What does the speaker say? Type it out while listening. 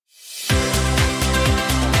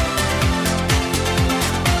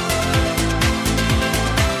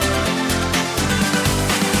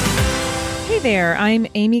there, I'm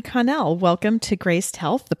Amy Connell. Welcome to Graced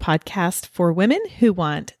Health, the podcast for women who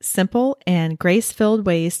want simple and grace-filled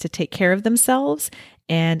ways to take care of themselves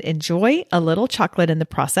and enjoy a little chocolate in the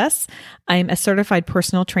process. I'm a certified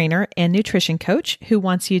personal trainer and nutrition coach who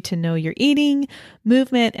wants you to know your eating,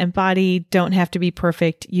 movement, and body don't have to be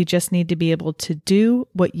perfect. You just need to be able to do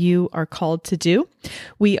what you are called to do.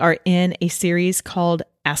 We are in a series called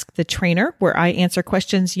Ask the Trainer, where I answer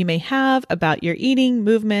questions you may have about your eating,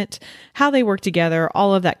 movement, how they work together,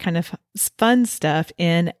 all of that kind of fun stuff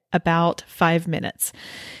in about 5 minutes.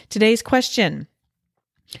 Today's question: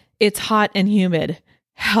 it's hot and humid.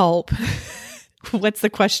 Help. What's the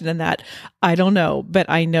question in that? I don't know, but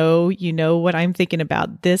I know you know what I'm thinking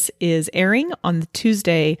about. This is airing on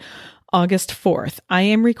Tuesday, August 4th. I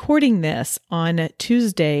am recording this on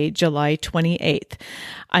Tuesday, July 28th.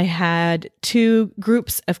 I had 2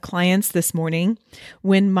 groups of clients this morning.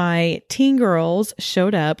 When my teen girls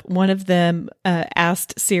showed up, one of them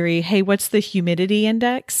asked Siri, "Hey, what's the humidity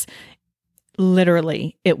index?"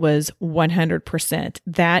 Literally, it was 100%.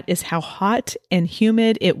 That is how hot and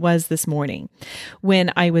humid it was this morning.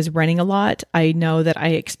 When I was running a lot, I know that I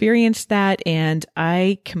experienced that, and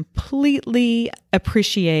I completely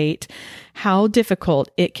appreciate how difficult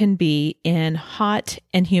it can be in hot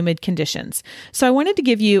and humid conditions. So I wanted to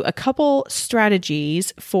give you a couple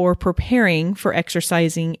strategies for preparing for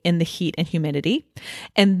exercising in the heat and humidity,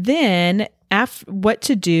 and then what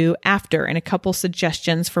to do after, and a couple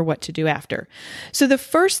suggestions for what to do after. So the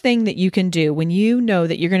first thing that you can do when you know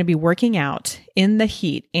that you're going to be working out in the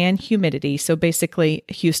heat and humidity, so basically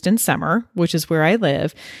Houston summer, which is where I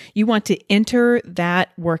live, you want to enter that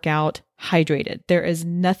workout hydrated. There is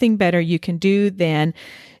nothing better you can do than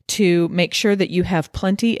to make sure that you have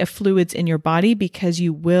plenty of fluids in your body, because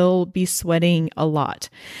you will be sweating a lot.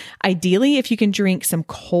 Ideally, if you can drink some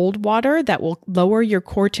cold water, that will lower your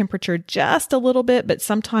core temperature just a little bit, but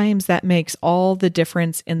sometimes that makes all the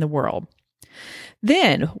difference in the world.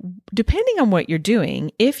 Then, depending on what you're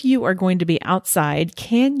doing, if you are going to be outside,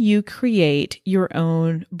 can you create your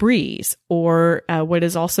own breeze, or what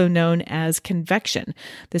is also known as convection?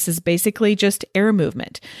 This is basically just air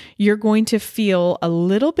movement. You're going to feel a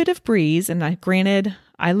little bit of breeze, and granted,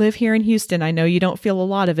 I live here in Houston. I know you don't feel a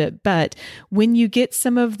lot of it, but when you get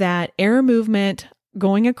some of that air movement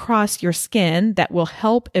going across your skin, that will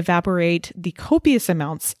help evaporate the copious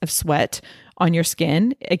amounts of sweat on your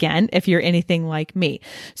skin. Again, if you're anything like me.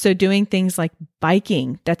 So doing things like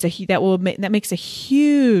biking, that makes a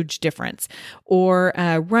huge difference, or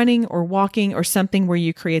running or walking or something where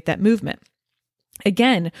you create that movement.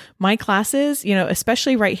 Again, my classes,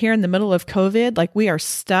 especially right here in the middle of COVID, like we are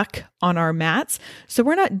stuck on our mats. So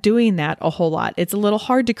we're not doing that a whole lot. It's a little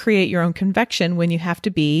hard to create your own convection when you have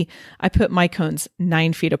to be, I put my cones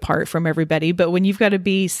 9 feet apart from everybody, but when you've got to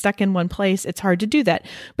be stuck in one place, it's hard to do that.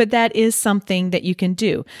 But that is something that you can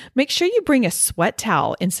do. Make sure you bring a sweat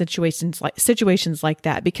towel in situations like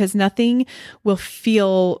that, because nothing will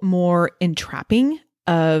feel more entrapping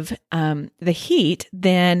of the heat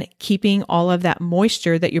than keeping all of that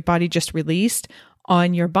moisture that your body just released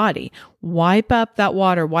on your body. Wipe up that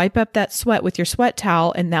water, wipe up that sweat with your sweat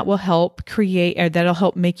towel, and that will help that'll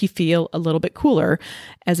help make you feel a little bit cooler.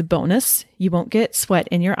 As a bonus, you won't get sweat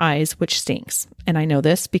in your eyes, which stinks. And I know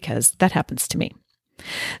this because that happens to me.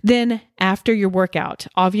 Then after your workout,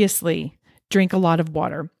 obviously drink a lot of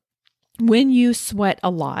water. When you sweat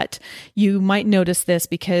a lot, you might notice this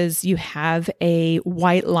because you have a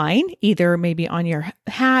white line, either maybe on your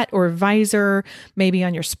hat or visor, maybe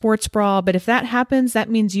on your sports bra. But if that happens,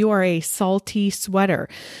 that means you are a salty sweater.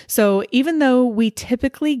 So even though we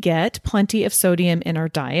typically get plenty of sodium in our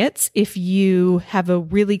diets, if you have a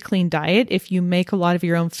really clean diet, if you make a lot of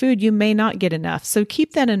your own food, you may not get enough. So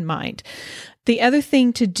keep that in mind. The other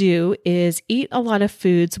thing to do is eat a lot of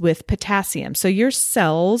foods with potassium. So your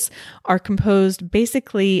cells are composed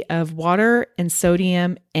basically of water and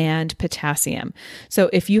sodium and potassium.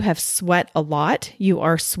 So if you have sweat a lot, you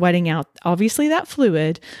are sweating out obviously that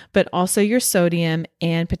fluid, but also your sodium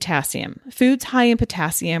and potassium. Foods high in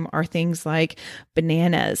potassium are things like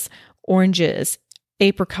bananas, oranges,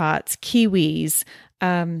 apricots, kiwis,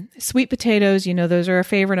 sweet potatoes. Those are a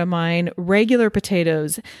favorite of mine. Regular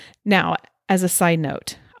potatoes. Now, as a side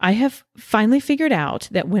note, I have finally figured out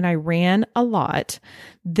that when I ran a lot,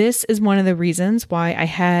 this is one of the reasons why I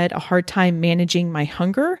had a hard time managing my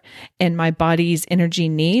hunger and my body's energy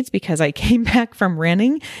needs, because I came back from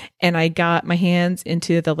running and I got my hands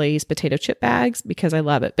into the Lay's potato chip bags because I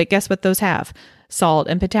love it. But guess what those have? Salt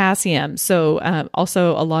and potassium. So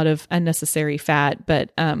also a lot of unnecessary fat,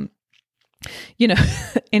 but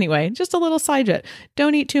Anyway, just a little side jet.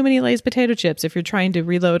 Don't eat too many Lay's potato chips if you're trying to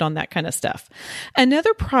reload on that kind of stuff.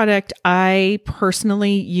 Another product I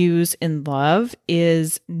personally use and love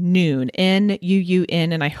is Nuun, Nuun,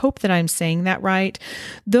 and I hope that I'm saying that right.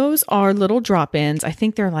 Those are little drop-ins. I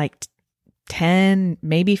think they're like 10,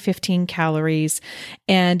 maybe 15 calories,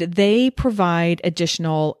 and they provide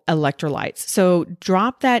additional electrolytes. So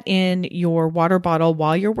drop that in your water bottle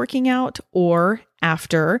while you're working out or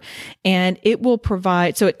after, and it will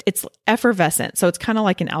provide, so it's effervescent. So it's kind of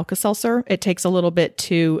like an Alka-Seltzer. It takes a little bit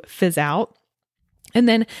to fizz out. And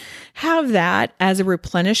then have that as a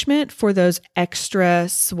replenishment for those extra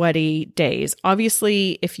sweaty days.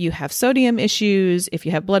 Obviously, if you have sodium issues, if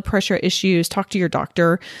you have blood pressure issues, talk to your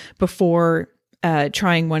doctor before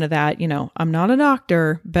trying one of that. I'm not a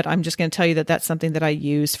doctor, but I'm just going to tell you that that's something that I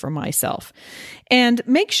use for myself. And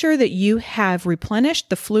make sure that you have replenished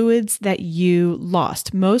the fluids that you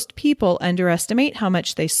lost. Most people underestimate how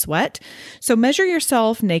much they sweat. So measure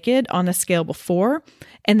yourself naked on a scale before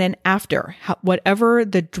and then after, whatever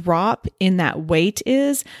the drop in that weight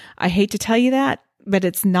is. I hate to tell you that, but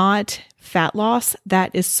it's not fat loss, that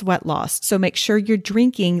is sweat loss. So make sure you're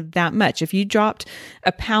drinking that much. If you dropped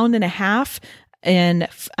 1.5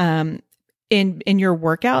 pounds in your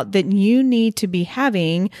workout, then you need to be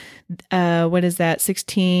having,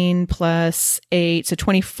 16 plus 8, so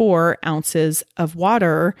 24 ounces of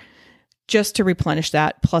water just to replenish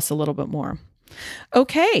that, plus a little bit more.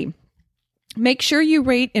 Okay. Make sure you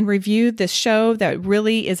rate and review this show. That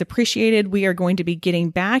really is appreciated. We are going to be getting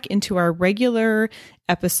back into our regular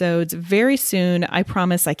episodes very soon. I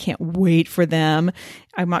promise. I can't wait for them.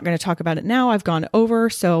 I'm not going to talk about it now. I've gone over.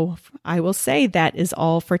 So I will say that is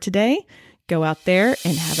all for today. Go out there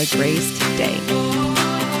and have a graced day.